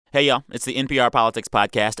Hey, y'all, it's the NPR Politics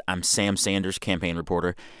Podcast. I'm Sam Sanders, campaign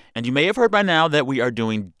reporter. And you may have heard by now that we are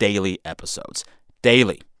doing daily episodes.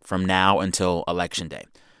 Daily, from now until Election Day.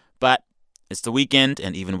 But it's the weekend,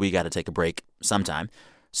 and even we got to take a break sometime.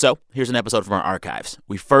 So here's an episode from our archives.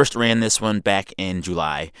 We first ran this one back in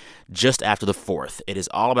July, just after the 4th. It is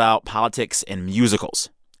all about politics and musicals.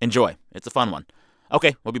 Enjoy. It's a fun one.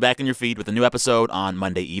 Okay, we'll be back in your feed with a new episode on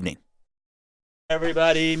Monday evening.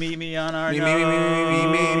 Everybody meet me on our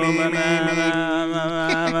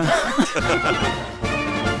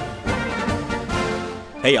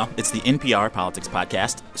Hey, y'all. It's the NPR Politics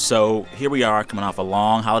Podcast. So here we are coming off a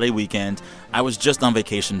long holiday weekend. I was just on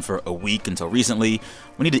vacation for a week until recently.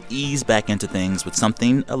 We need to ease back into things with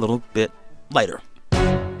something a little bit lighter.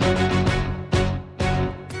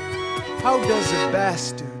 How does a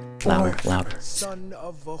bastard? Louder.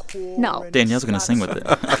 No. Danielle's going to sing with it.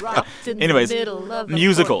 Anyways,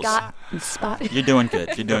 musicals. You're doing good.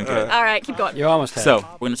 All right, keep going. You're almost half. So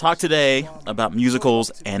we're going to talk today about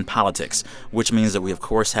musicals and politics, which means that we, of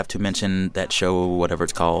course, have to mention that show, whatever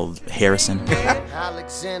it's called, Harrison.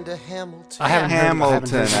 Alexander Hamilton. I haven't Hamilton,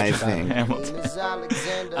 heard I about it.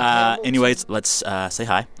 think. Anyways, let's say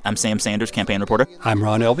hi. I'm Sam Sanders, campaign reporter. I'm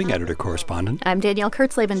Ron Elving, editor-correspondent. I'm Danielle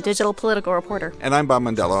Kurtzleben, digital political reporter. And I'm Bob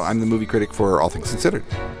Mondello. I'm the movie critic for All Things Considered.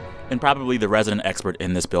 And probably the resident expert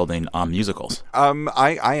in this building on musicals.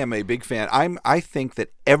 I am a big fan. I think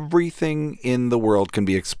that everything in the world can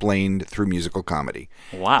be explained through musical comedy.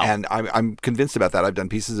 Wow. And I'm convinced about that. I've done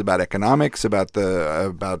pieces about economics, about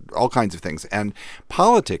all kinds of things. And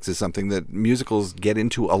politics is something that musicals get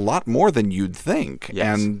into a lot more than you'd think.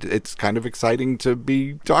 Yes. And it's kind of exciting to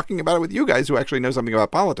be talking about it with you guys who actually know something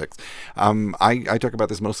about politics. I talk about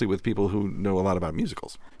this mostly with people who know a lot about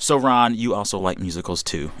musicals. So, Ron, you also like musicals,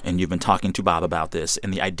 too. And you've been talking to Bob about this.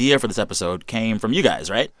 And the idea for this episode came from you guys,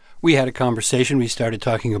 right? We had a conversation. We started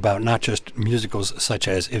talking about not just musicals such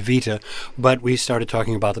as Evita, but we started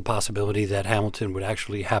talking about the possibility that Hamilton would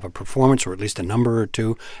actually have a performance, or at least a number or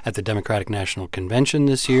two, at the Democratic National Convention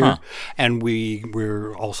this year. Huh. And we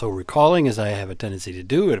were also recalling, as I have a tendency to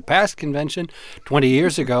do at a past convention, 20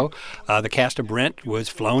 years ago, the cast of Rent was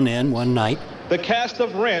flown in one night. The cast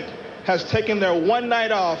of Rent has taken their one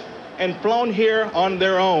night off and flown here on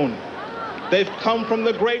their own. They've come from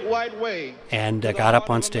the Great White Way. And got up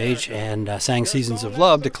on stage and sang Seasons of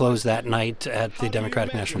Love to close that night at the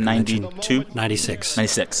Democratic National Convention. 92? 96.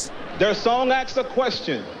 96. Their song asks a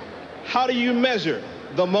question. How do you measure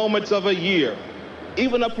the moments of a year,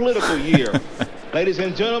 even a political year? Ladies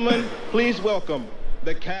and gentlemen, please welcome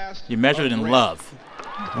the cast. You measured it in Rent. love.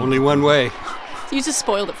 Only one way. You just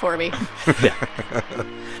spoiled it for me.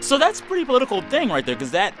 So that's a pretty political thing right there,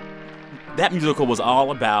 because that musical was all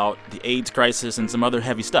about the AIDS crisis and some other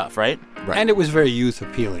heavy stuff, right? Right. And it was very youth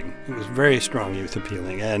appealing. It was very strong youth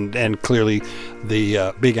appealing. And clearly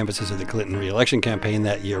the big emphasis of the Clinton re-election campaign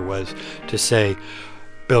that year was to say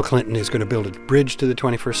Bill Clinton is going to build a bridge to the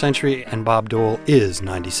 21st century and Bob Dole is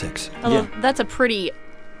 96. Although that's a pretty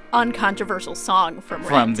uncontroversial song from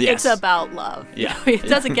Rent. Yes. It's about love. Yeah. It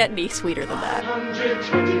doesn't get any sweeter than that.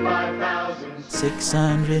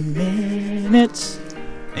 600 minutes.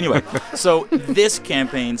 Anyway, so this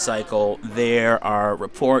campaign cycle, there are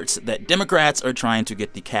reports that Democrats are trying to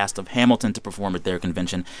get the cast of Hamilton to perform at their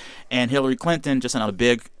convention. And Hillary Clinton just sent out a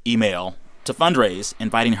big email to fundraise,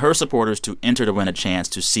 inviting her supporters to enter to win a chance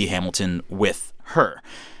to see Hamilton with her.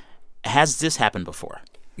 Has this happened before?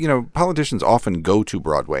 You know, politicians often go to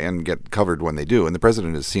Broadway and get covered when they do. And the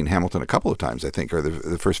president has seen Hamilton a couple of times, I think, or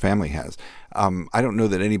the first family has. I don't know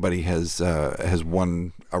that anybody has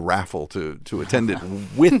won a raffle to attend it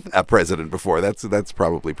with a president before. That's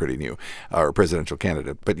probably pretty new, or a presidential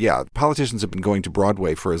candidate. But yeah, politicians have been going to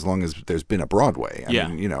Broadway for as long as there's been a Broadway. I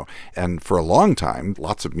mean, you know, and for a long time,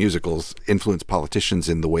 lots of musicals influenced politicians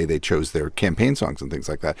in the way they chose their campaign songs and things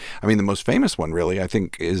like that. I mean, the most famous one, really, I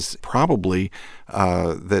think, is probably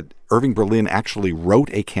that Irving Berlin actually wrote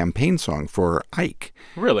a campaign song for Ike.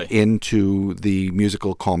 Really? Into the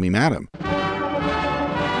musical Call Me Madam.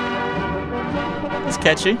 It's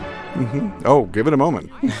catchy. Mm-hmm. Oh, give it a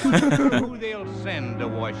moment. Who they'll send to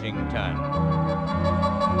Washington.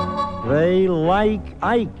 They like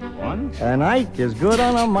Ike, and Ike is good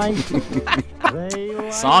on a mic.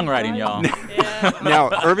 Songwriting, y'all. Now,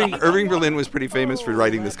 Irving Berlin was pretty famous for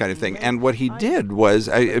writing this kind of thing, and what he did was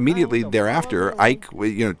immediately thereafter, Ike,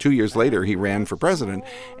 2 years later, he ran for president,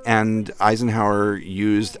 and Eisenhower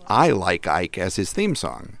used "I Like Ike" as his theme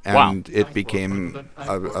song, and it became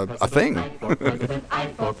a thing.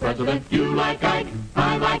 Ike for president, you like Ike,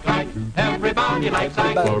 I like Ike, everybody likes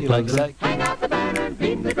Ike. Everybody likes Ike. Hang out the banner.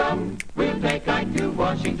 beat the drum. We'll take Ike to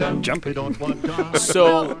Washington. Jump it.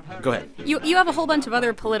 So, go ahead. You have a whole bunch of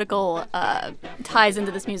other political ties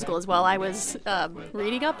into this musical as well. I was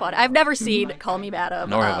reading up on it. I've never seen Call Me Madam.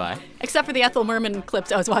 Nor have I. Except for the Ethel Merman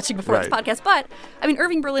clips I was watching before this podcast. But, I mean,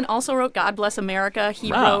 Irving Berlin also wrote God Bless America.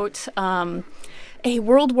 He wrote a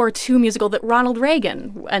World War II musical that Ronald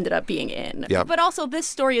Reagan ended up being in. Yep. But also, this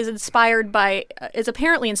story is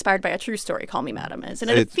apparently inspired by a true story, Call Me Madam is.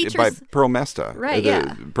 And it features... by Pearl Mesta. Right,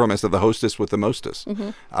 Pearl Mesta, the hostess with the mostess.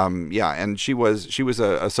 Mm-hmm. And she was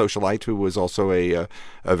a socialite who was also a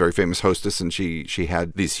very famous hostess, and she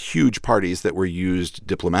had these huge parties that were used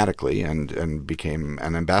diplomatically and became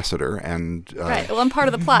an ambassador. And right. Well, and part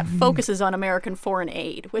of the plot focuses on American foreign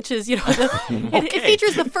aid, which is, it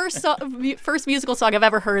features the first musical song I've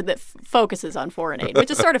ever heard that focuses on foreign aid,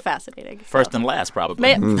 which is sort of fascinating. First and last,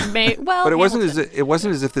 probably. But it wasn't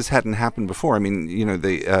as if this hadn't happened before. I mean,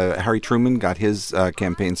 Harry Truman got his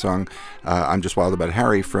campaign song, "I'm Just Wild About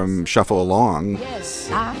Harry," from Shuffle Along.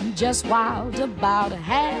 Yes, I'm just wild about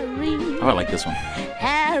Harry. Oh, I like this one.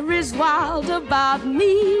 Harry's wild about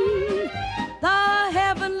me. The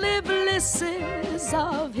heavenly blisses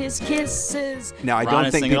of his kisses. Now, I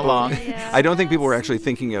don't think people were actually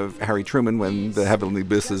thinking of Harry Truman when the heavenly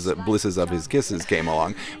blisses of his kisses came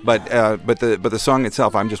along. But the song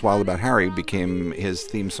itself, "I'm Just Wild About Harry," became his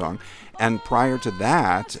theme song. And prior to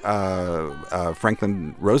that,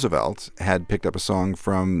 Franklin Roosevelt had picked up a song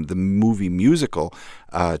from the movie musical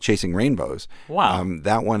Chasing Rainbows. Wow.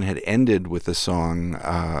 That one had ended with the song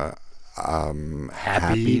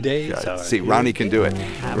Happy Days. See, Ronnie can do it.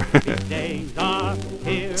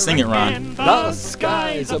 Sing it, Ron. The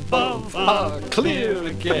skies above are clear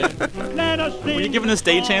again. Were you giving the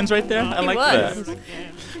stage hands right there? I like that.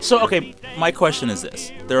 So, okay, my question is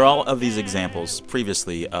this. There are all of these examples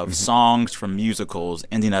previously of songs from musicals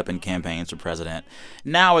ending up in campaigns for president.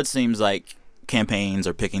 Now it seems like campaigns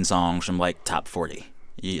are picking songs from, like, top 40.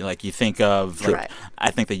 You think of,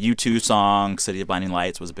 I think the U2 song "City of Blinding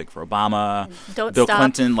Lights" was big for Obama. Bill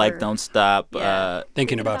Clinton, "Don't Stop." Yeah.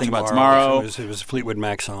 Thinking about tomorrow. It was a Fleetwood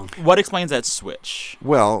Mac song. What explains that switch?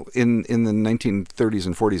 Well, in the 1930s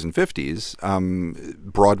and 40s and 50s,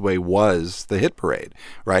 Broadway was the hit parade,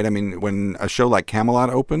 right? I mean, when a show like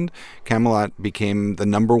Camelot opened, Camelot became the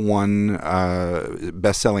number one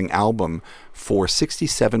best-selling album for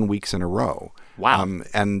 67 weeks in a row. Wow.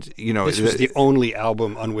 This was the only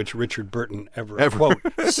album on which Richard Burton ever quote,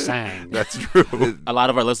 sang. That's true. A lot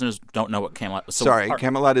of our listeners don't know what Camelot was.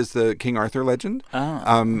 Camelot is the King Arthur legend. Oh.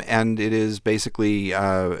 And it is basically,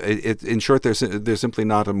 in short, there's simply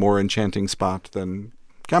not a more enchanting spot than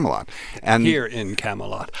Camelot. And here in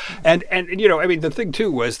Camelot. And the thing, too,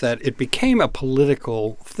 was that it became a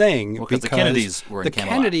political thing because the Kennedys were in Camelot.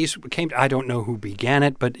 The Kennedys came, I don't know who began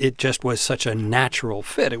it, but it just was such a natural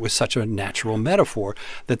fit. It was such a natural metaphor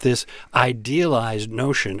that this idealized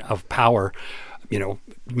notion of power,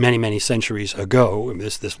 many, many centuries ago,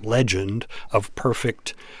 this legend of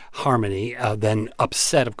perfect harmony, then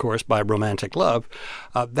upset, of course, by romantic love,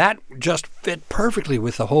 that just fit perfectly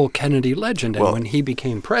with the whole Kennedy legend. And when he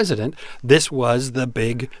became president, this was the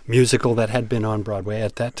big musical that had been on Broadway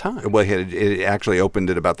at that time. Well, it actually opened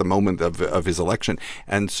at about the moment of his election.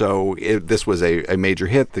 And so this was a major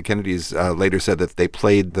hit. The Kennedys later said that they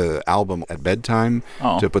played the album at bedtime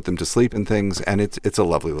to put them to sleep and things, and it's a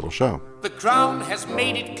lovely little show. The Crown has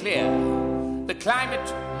made it clear the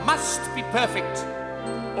climate must be perfect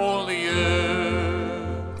all the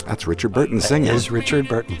year. That's Richard Burton singing. That is Richard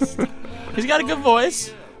Burton. He's got a good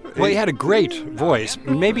voice. Well, he had a great voice,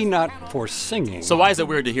 maybe not for singing. So why is it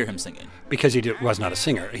weird to hear him singing? Because he was not a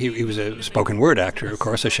singer. He was a spoken word actor, of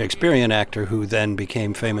course, a Shakespearean actor who then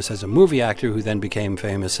became famous as a movie actor, who then became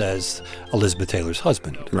famous as Elizabeth Taylor's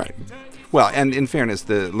husband. Right. Well, and in fairness,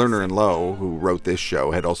 the Lerner and Loewe, who wrote this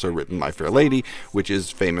show, had also written My Fair Lady, which is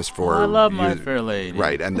famous for... I love My Fair Lady.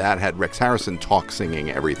 Right, and that had Rex Harrison talk singing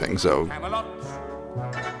everything, so...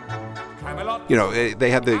 they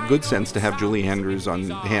had the good sense to have Julie Andrews on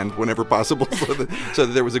hand whenever possible, so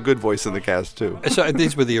that there was a good voice in the cast, too. So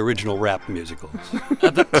these were the original rap musicals.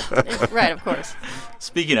 Right, of course.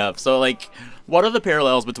 Speaking of, what are the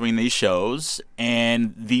parallels between these shows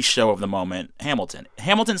and the show of the moment, Hamilton?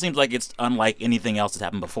 Hamilton seems like it's unlike anything else that's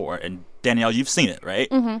happened before. And Danielle, you've seen it, right?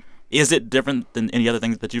 Mm-hmm. Is it different than any other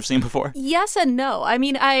things that you've seen before? Yes and no. I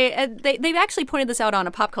mean, they've actually pointed this out on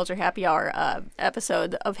a Pop Culture Happy Hour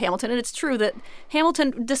episode of Hamilton, and it's true that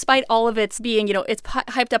Hamilton, despite all of its being, it's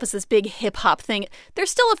hyped up as this big hip-hop thing, there's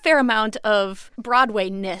still a fair amount of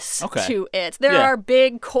Broadway-ness to it. There are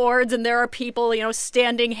big chords, and there are people,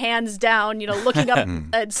 standing hands down, looking up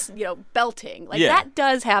and, belting. That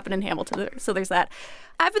does happen in Hamilton, so there's that.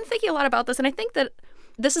 I've been thinking a lot about this, and I think that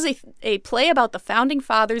this is a play about the Founding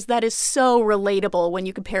Fathers that is so relatable when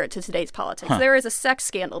you compare it to today's politics. There is a sex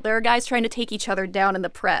scandal. There are guys trying to take each other down in the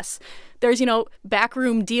press. There's,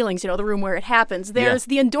 backroom dealings, the room where it happens. There's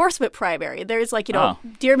the endorsement primary. There's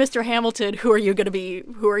Dear Mr. Hamilton, who are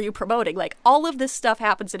you promoting? All of this stuff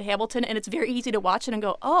happens in Hamilton, and it's very easy to watch it and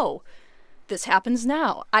go, oh, this happens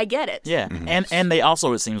now. I get it. Yeah, and they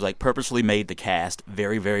also, it seems like, purposely made the cast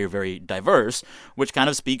very, very, very diverse, which kind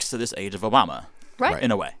of speaks to this age of Obama. Right.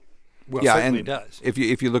 In a way. Well, certainly and does.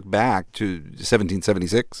 If you look back to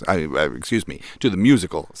 1776, to the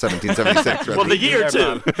musical 1776. Well, the year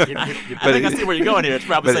too. I think I see where you're going here. It's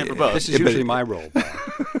probably the same for both. This is usually my role.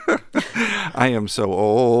 I am so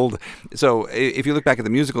old. So if you look back at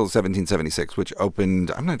the musical 1776, which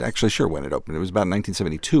opened, I'm not actually sure when it opened. It was about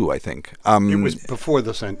 1972, I think. It was before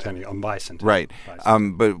the centennial, bicentennial. Right.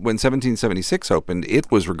 But when 1776 opened,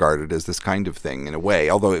 it was regarded as this kind of thing in a way,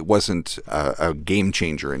 although it wasn't a game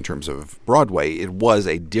changer in terms of Broadway. It was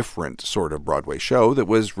a different sort of Broadway show that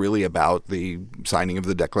was really about the signing of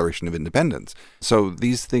the Declaration of Independence. So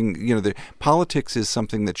these things, the politics is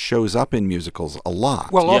something that shows up in musicals a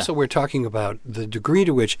lot. Well, also we're talking about the degree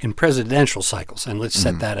to which in presidential cycles, and let's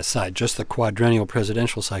set that aside, just the quadrennial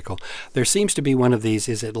presidential cycle, there seems to be one of these,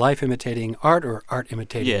 is it life imitating art or art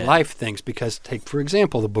imitating life things? Because take, for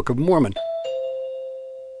example, the Book of Mormon.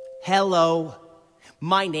 Hello,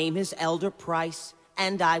 my name is Elder Price,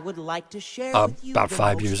 and I would like to share with you about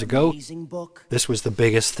 5 years ago, book. This was the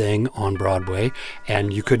biggest thing on Broadway,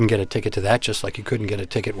 and you couldn't get a ticket to that, just like you couldn't get a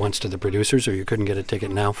ticket once to The Producers, or you couldn't get a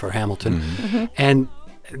ticket now for Hamilton. And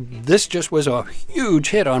this just was a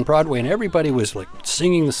huge hit on Broadway, and everybody was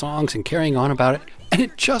singing the songs and carrying on about it. And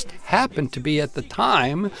it just happened to be at the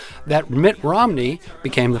time that Mitt Romney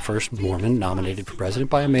became the first Mormon nominated for president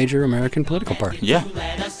by a major American political party. Yeah.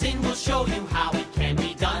 Let us in, we'll show you how it can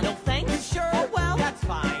be done. No thanks, sure. Oh, well, that's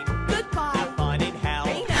fine. Goodbye. Have fun in hell.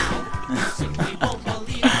 Hey, now. Simply won't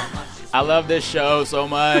believe how much it's I love this show so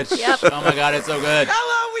much. Yep. Oh, my God, it's so good.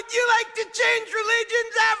 Hello, would you like to change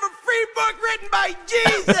religions? I have a free book written by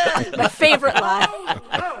Jesus. My favorite line.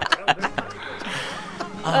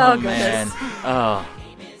 Oh, man. Oh.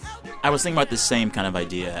 I was thinking about the same kind of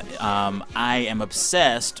idea. I am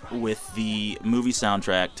obsessed with the movie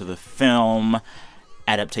soundtrack to the film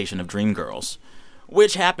adaptation of Dreamgirls,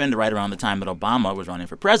 which happened right around the time that Obama was running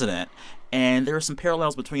for president. And there are some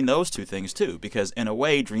parallels between those two things, too, because in a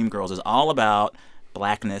way, Dreamgirls is all about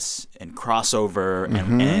blackness and crossover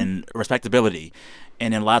and respectability.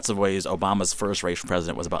 And in lots of ways, Obama's first race for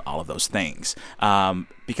president was about all of those things.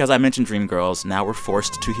 Because I mentioned Dreamgirls, now we're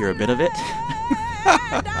forced to hear a bit of it.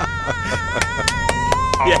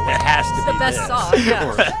 Yeah, it has to be the best song.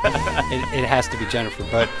 Yeah. It has to be Jennifer,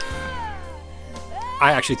 but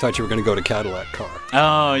I actually thought you were going to go to Cadillac Car.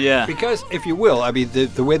 Oh, yeah. Because, if you will, I mean,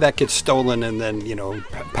 the way that gets stolen and then,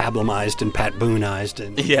 pablumized and Pat Boone-ized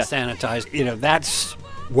and sanitized, that's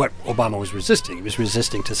what Obama was resisting. He was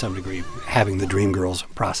resisting, to some degree, having the Dreamgirls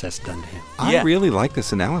process done to him. I really like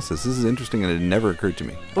this analysis. This is interesting, and it never occurred to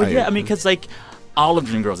me. Well, because, all of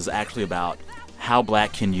Dreamgirls is actually about how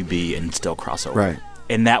black can you be and still cross over. Right.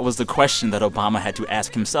 And that was the question that Obama had to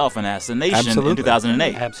ask himself and ask the nation in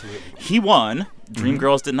 2008. Absolutely. He won.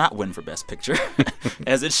 Dreamgirls did not win for Best Picture,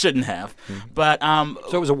 as it shouldn't have. But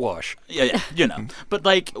so it was a wash. Yeah, But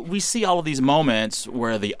we see all of these moments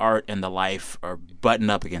where the art and the life are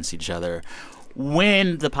buttoned up against each other.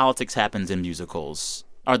 When the politics happens in musicals,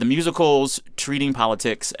 are the musicals treating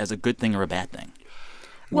politics as a good thing or a bad thing?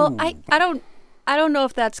 Well, I don't know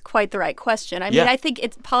if that's quite the right question. I mean, I think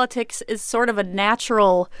politics is sort of a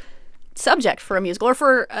natural subject for a musical or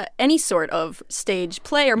for any sort of stage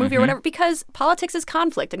play or movie or whatever, because politics is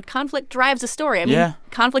conflict, and conflict drives a story. I mean,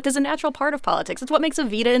 conflict is a natural part of politics. It's what makes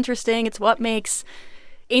Evita interesting. It's what makes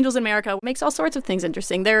Angels in America, makes all sorts of things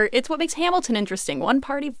interesting. It's what makes Hamilton interesting. One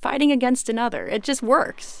party fighting against another. It just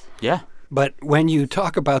works. Yeah. But when you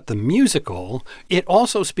talk about the musical, it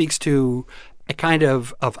also speaks to a kind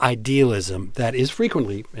of idealism that is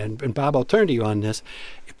frequently, and Bob, I'll turn to you on this,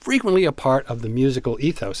 frequently a part of the musical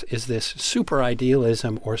ethos is this super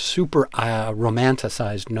idealism or super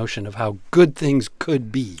romanticized notion of how good things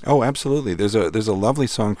could be. Oh, absolutely. There's a lovely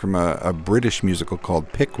song from a British musical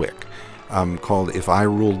called Pickwick, called If I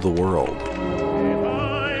Ruled the World.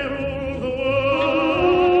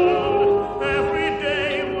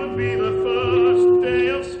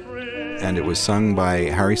 And it was sung by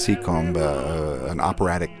Harry Seacombe, an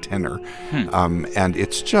operatic tenor. And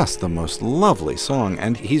it's just the most lovely song.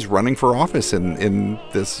 And he's running for office in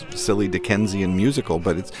this silly Dickensian musical,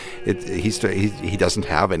 but he doesn't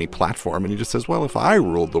have any platform. And he just says, well, if I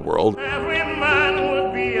ruled the world...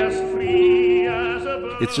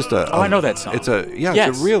 It's just a... I know that song. It's a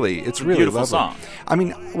really beautiful lovely song. I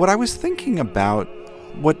mean, what I was thinking about,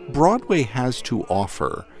 what Broadway has to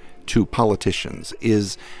offer to politicians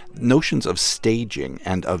is notions of staging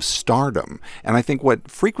and of stardom. And I think what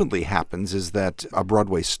frequently happens is that a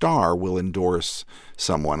Broadway star will endorse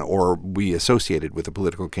someone or be associated with a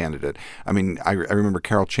political candidate. I mean, I remember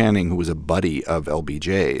Carol Channing, who was a buddy of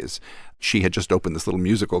LBJ's. She had just opened this little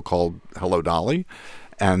musical called Hello, Dolly,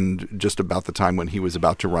 and just about the time when he was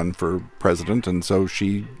about to run for president. And so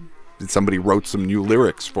somebody wrote some new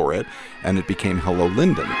lyrics for it, and it became Hello,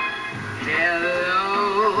 Lyndon.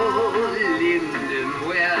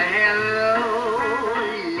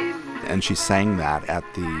 And she sang that at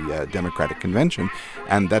the Democratic Convention,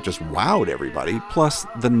 and that just wowed everybody. Plus,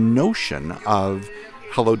 the notion of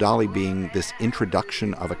Hello, Dolly being this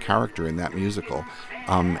introduction of a character in that musical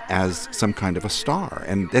as some kind of a star.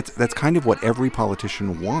 And that's kind of what every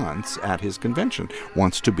politician wants at his convention,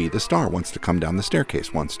 wants to be the star, wants to come down the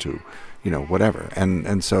staircase, wants to, whatever.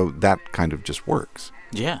 And so that kind of just works.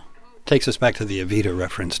 Yeah. Takes us back to the Evita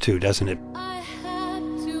reference, too, doesn't it?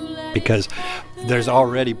 Because there's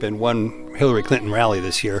already been one Hillary Clinton rally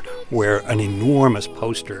this year where an enormous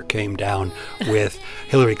poster came down with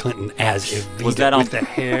Hillary Clinton as Evita. Was that on with the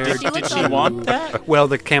hair? Did she want that? Well,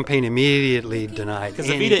 the campaign immediately denied. Because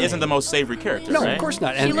Evita isn't the most savory character, No, right? of course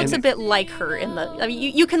not. She looks a bit like her in the... I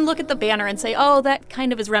mean, you can look at the banner and say, oh, that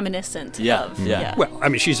kind of is reminiscent of... Yeah. Well, I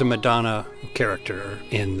mean, she's a Madonna character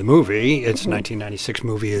in the movie. It's 1996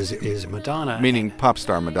 movie is Madonna. Meaning pop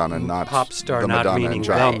star Madonna, not pop star, the not Madonna meaning and the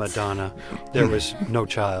child. Madonna. There was no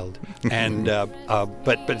child. And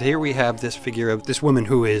but here we have this figure of this woman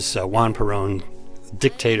who is Juan Perón,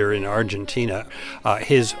 dictator in Argentina,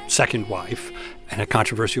 his second wife, and a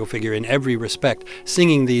controversial figure in every respect,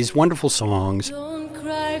 singing these wonderful songs. Don't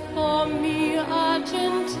cry for me,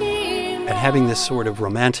 Argentina. And having this sort of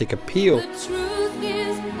romantic appeal. The truth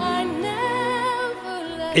is, I never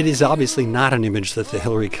let It is obviously not an image that the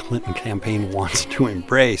Hillary Clinton campaign wants to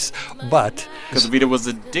embrace, but because Evita was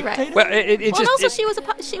a dictator. Right. Well, it just also she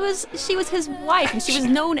was his wife, and she was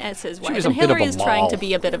known as his wife. was And a bit of Hillary a is trying to mall.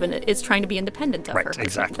 be trying to be independent of Right, her.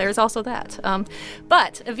 exactly. There's also that.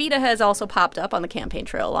 But Evita has also popped up on the campaign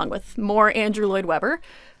trail along with more Andrew Lloyd Webber.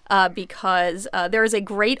 Because there is a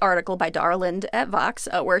great article by Darland at Vox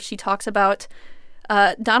where she talks about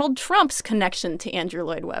Donald Trump's connection to Andrew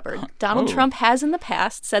Lloyd Webber. Donald Trump has in the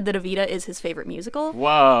past said that Evita is his favorite musical.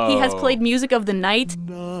 Whoa. He has played Music of the Night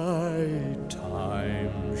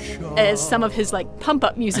as some of his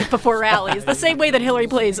pump-up music before rallies, the same way that Hillary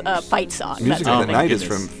plays a fight song. Music That's of the my Night is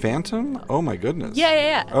goodness. from Phantom? Oh, my goodness.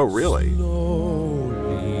 Yeah. Oh, really?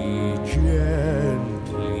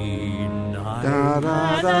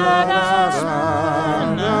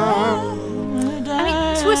 I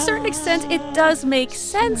mean, to a certain extent, it does make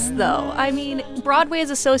sense, though. I mean, Broadway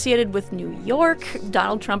is associated with New York.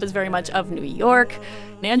 Donald Trump is very much of New York.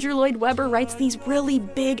 And Andrew Lloyd Webber writes these really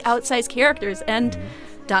big, outsized characters, and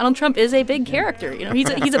Donald Trump is a big character. He's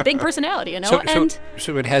a big personality.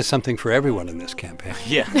 So it has something for everyone in this campaign.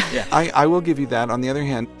 Yeah. I will give you that. On the other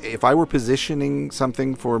hand, if I were positioning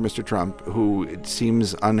something for Mr. Trump, who it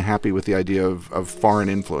seems unhappy with the idea of foreign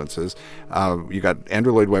influences, you got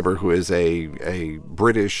Andrew Lloyd Webber, who is a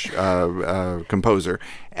British composer,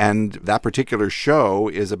 and that particular show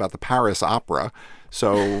is about the Paris Opera.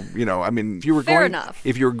 So, I mean, if you were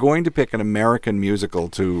going to pick an American musical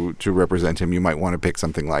to represent him, you might want to pick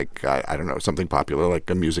something like, I don't know, something popular like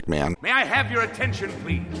A Music Man. May I have your attention,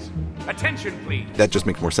 please? Attention, please. That just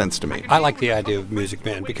makes more sense to me. I like the idea of Music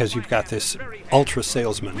Man because you've got this ultra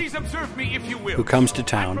salesman Please observe me, if you will. who comes to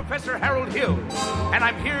town. I'm Professor Harold Hill, and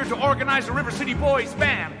I'm here to organize a River City Boys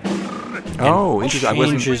band. Oh, interesting.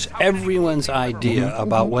 Changes everyone's idea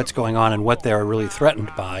about what's going on and what they're really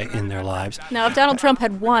threatened by in their lives. Now, if Donald Trump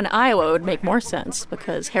had won Iowa, it would make more sense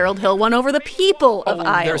because Harold Hill won over the people of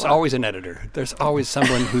Iowa. There's always an editor. There's always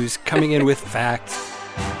someone who's coming in with facts.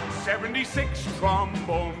 76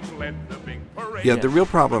 trombones led the big parade. Yeah, the real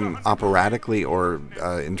problem operatically or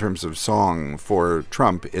in terms of song for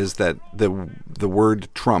Trump is that the word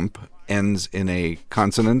Trump ends in a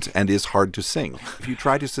consonant and is hard to sing. If you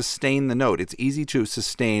try to sustain the note, it's easy to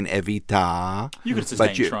sustain evita. You could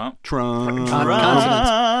sustain Trump. Trump.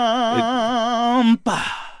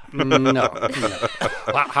 No.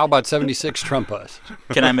 How about 76 Trumpas?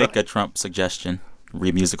 Can I make a Trump suggestion?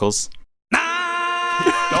 Read musicals.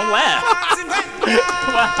 Don't laugh.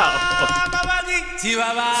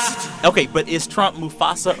 Wow. Okay, but is Trump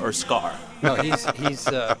Mufasa or Scar? No, he's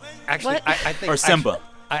actually. I think or Simba.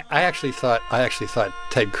 I actually thought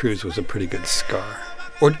Ted Cruz was a pretty good Scar,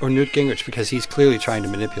 or Newt Gingrich, because he's clearly trying to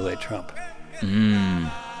manipulate Trump.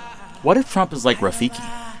 What if Trump is like Rafiki?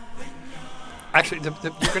 Actually, you're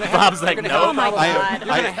going to have. Bob's like, no. Oh my God.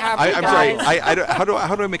 I'm sorry. How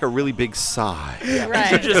do I make a really big sigh? Yeah. Right.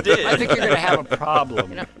 You just did. I think you're going to have a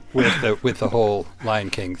problem with the whole Lion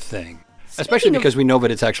King thing, especially because we know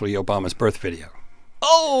that it's actually Obama's birth video.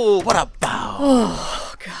 Oh, what a bow.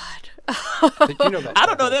 Oh, God. You know that. I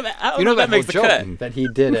don't know that. I don't You know that that makes the joke cut. that he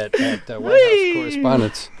did at the White House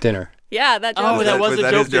Correspondents' Dinner. Yeah, that joke. Oh, that was a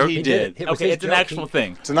that joke his that joke? he did. It was Okay, his it's an joke. actual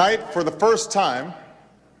thing. Tonight, for the first time,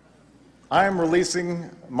 I am releasing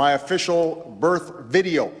my official birth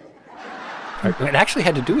video. It actually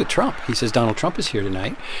had to do with Trump. He says Donald Trump is here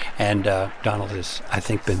tonight, and Donald has, I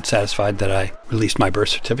think, been satisfied that I released my birth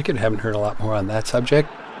certificate. Haven't heard a lot more on that subject.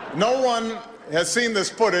 No one has seen this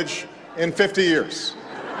footage in 50 years.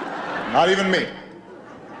 Not even me.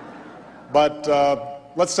 But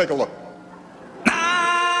let's take a look.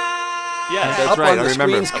 Yes. That's Up right, on I the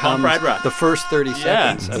remember. screens Up on Pride comes Rock. the first 30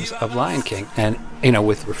 Yeah. seconds of Lion King, and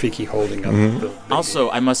with Rafiki holding up the big Also,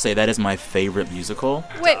 I must say that is my favorite musical.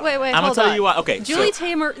 Wait, I'm gonna hold tell on. you why. Okay, Julie so-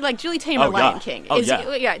 Taymor, Oh, Lion yeah. King. Oh, is,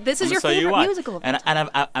 yeah. This is I'm your gonna tell you favorite why. musical. And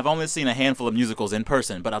I've only seen a handful of musicals in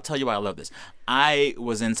person, but I'll tell you why I love this. I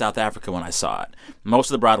was in South Africa when I saw it. Most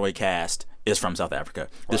of the Broadway cast is from South Africa.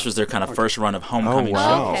 This was their kind of first run of homecoming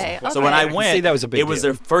wow. shows. Okay, So when I okay. went, See, that was a big it was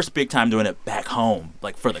deal. their first big time doing it back home,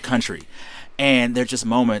 like for the country. And there's just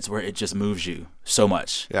moments where it just moves you so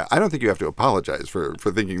much. Yeah, I don't think you have to apologize for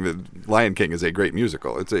thinking that Lion King is a great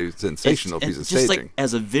musical. It's a sensational piece of just staging. like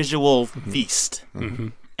as a visual feast. Mm-hmm.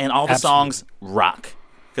 And all the songs rock.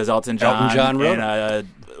 Because Elton John wrote and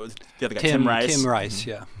the other guy, Tim Rice. Tim Rice,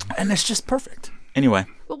 yeah. And it's just perfect. Anyway.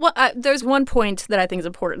 Well, there's one point that I think is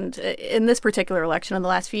important in this particular election in the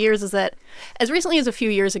last few years is that as recently as a few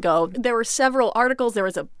years ago, there were several articles, there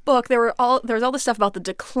was a book, there was all this stuff about the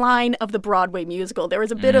decline of the Broadway musical. There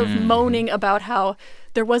was a bit of moaning about how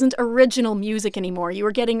there wasn't original music anymore. You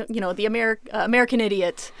were getting, the American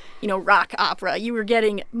Idiot, rock opera. You were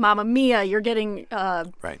getting Mamma Mia. You're getting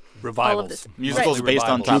Right. Revivals. all of this. Musicals based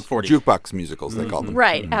on top 40. Jukebox musicals, they call them.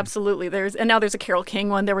 Right, absolutely. And now there's a Carole King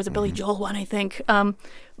one. There was a Billy Joel one, I think.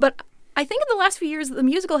 But I think in the last few years, the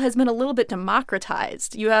musical has been a little bit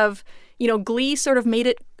democratized. You have, Glee sort of made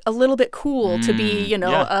it a little bit cool to be,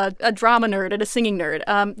 a drama nerd and a singing nerd.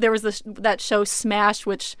 There was that show Smash,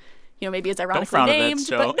 which maybe is ironically frown at that named.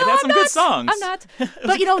 show. But It had some good songs. I'm not.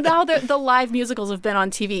 But now the live musicals have been on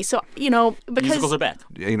TV. So because Musicals are back.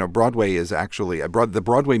 Broadway is actually the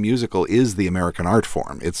Broadway musical is the American art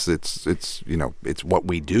form. It's what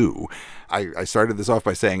we do. I started this off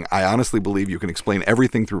by saying I honestly believe you can explain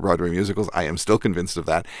everything through Broadway musicals. I am still convinced of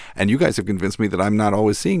that, and you guys have convinced me that I'm not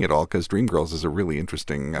always seeing it all because Dreamgirls is a really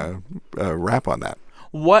interesting wrap on that.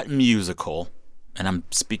 What musical, and I'm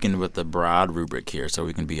speaking with the broad rubric here so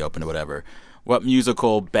we can be open to whatever, what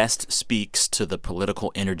musical best speaks to the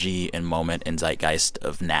political energy and moment and zeitgeist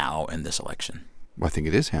of now in this election? Well, I think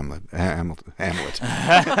it is Hamlet. Hamlet. Hamlet.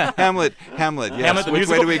 Yes. Hamlet the Which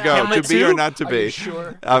way musical? do we go? Hamlet to be 2? or not to Are be? you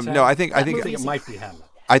sure? No, I think it might be Hamlet.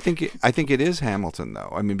 I think it is Hamilton,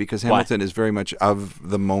 though. I mean, because Hamilton is very much of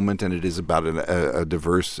the moment, and it is about a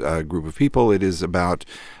diverse group of people. It is about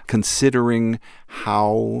considering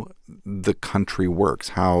how the country works,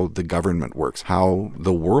 how the government works, how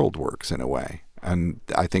the world works in a way. And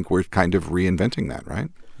I think we're kind of reinventing that, right?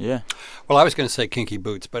 Yeah. Well, I was going to say Kinky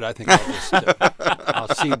Boots, but I think I'll just I'll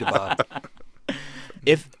cede to Bob.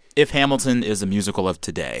 If Hamilton is a musical of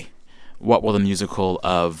today, what will the musical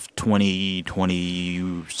of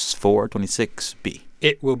 2024, 26 be?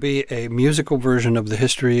 It will be a musical version of the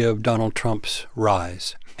history of Donald Trump's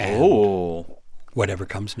rise. And whatever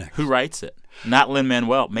comes next. Who writes it? Not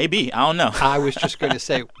Lin-Manuel. Maybe. I don't know. I was just going to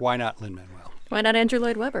say, why not Lin-Manuel? Why not Andrew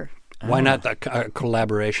Lloyd Webber? Why not a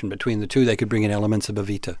collaboration between the two? They could bring in elements of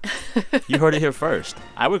Evita. You heard it here first.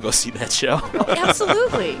 I would go see that show.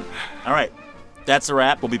 Absolutely. All right. That's a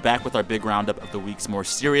wrap. We'll be back with our big roundup of the week's more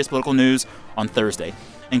serious political news on Thursday,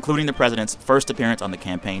 including the president's first appearance on the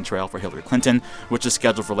campaign trail for Hillary Clinton, which is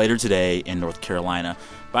scheduled for later today in North Carolina.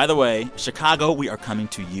 By the way, Chicago, we are coming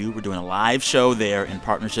to you. We're doing a live show there in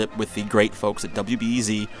partnership with the great folks at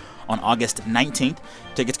WBEZ on August 19th.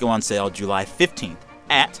 Tickets go on sale July 15th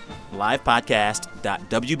at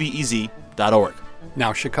livepodcast.wbez.org.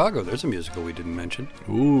 Now, Chicago, there's a musical we didn't mention.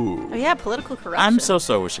 Ooh. Oh, yeah, Political Corruption. I'm so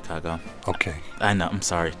with Chicago. Okay. I know, I'm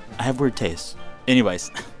sorry. I have weird tastes.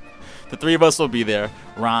 Anyways, the three of us will be there,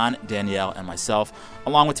 Ron, Danielle, and myself,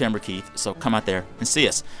 along with Tamara Keith. So come out there and see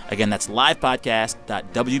us. Again, that's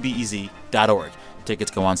livepodcast.wbez.org.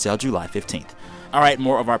 Tickets go on sale July 15th. All right,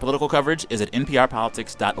 more of our political coverage is at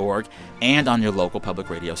nprpolitics.org and on your local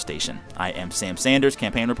public radio station. I am Sam Sanders,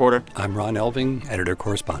 campaign reporter. I'm Ron Elving,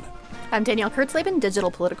 editor-correspondent. I'm Danielle Kurtzleben,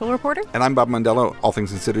 digital political reporter. And I'm Bob Mondello, all things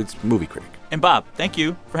considered, movie critic. And Bob, thank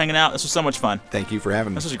you for hanging out. This was so much fun. Thank you for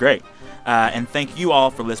having me. This was great. And thank you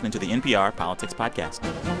all for listening to the NPR Politics Podcast.